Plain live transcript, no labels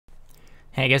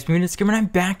Hey guys, and I'm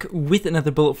back with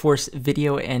another Bullet Force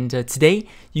video, and today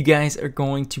you guys are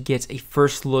going to get a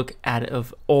first look at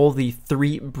all the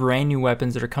 3 brand new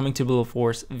weapons that are coming to Bullet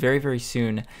Force very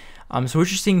soon. So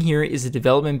what you're seeing here is a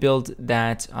development build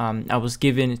that I was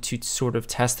given to sort of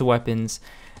test the weapons,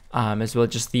 as well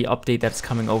as just the update that's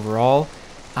coming overall.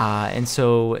 And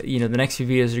so, the next few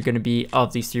videos are going to be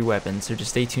of these 3 weapons, so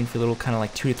just stay tuned for a little kind of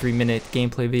like 2 to 3 minute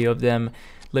gameplay video of them.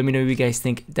 Let me know what you guys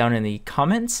think down in the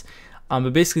comments.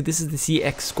 But basically, this is the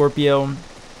CX Scorpio.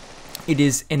 It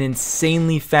is an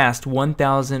insanely fast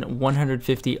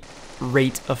 1,150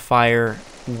 rate of fire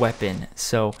weapon.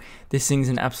 So this thing's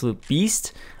an absolute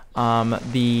beast.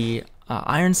 The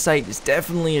iron sight is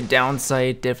definitely a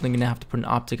downside. Definitely gonna have to put an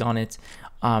optic on it.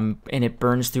 And it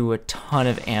burns through a ton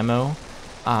of ammo.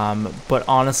 But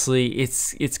honestly,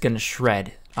 it's gonna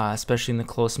shred, especially in the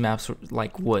close maps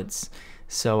like woods.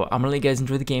 So I'm gonna let you guys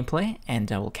enjoy the gameplay, and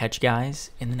we'll catch you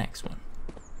guys in the next one.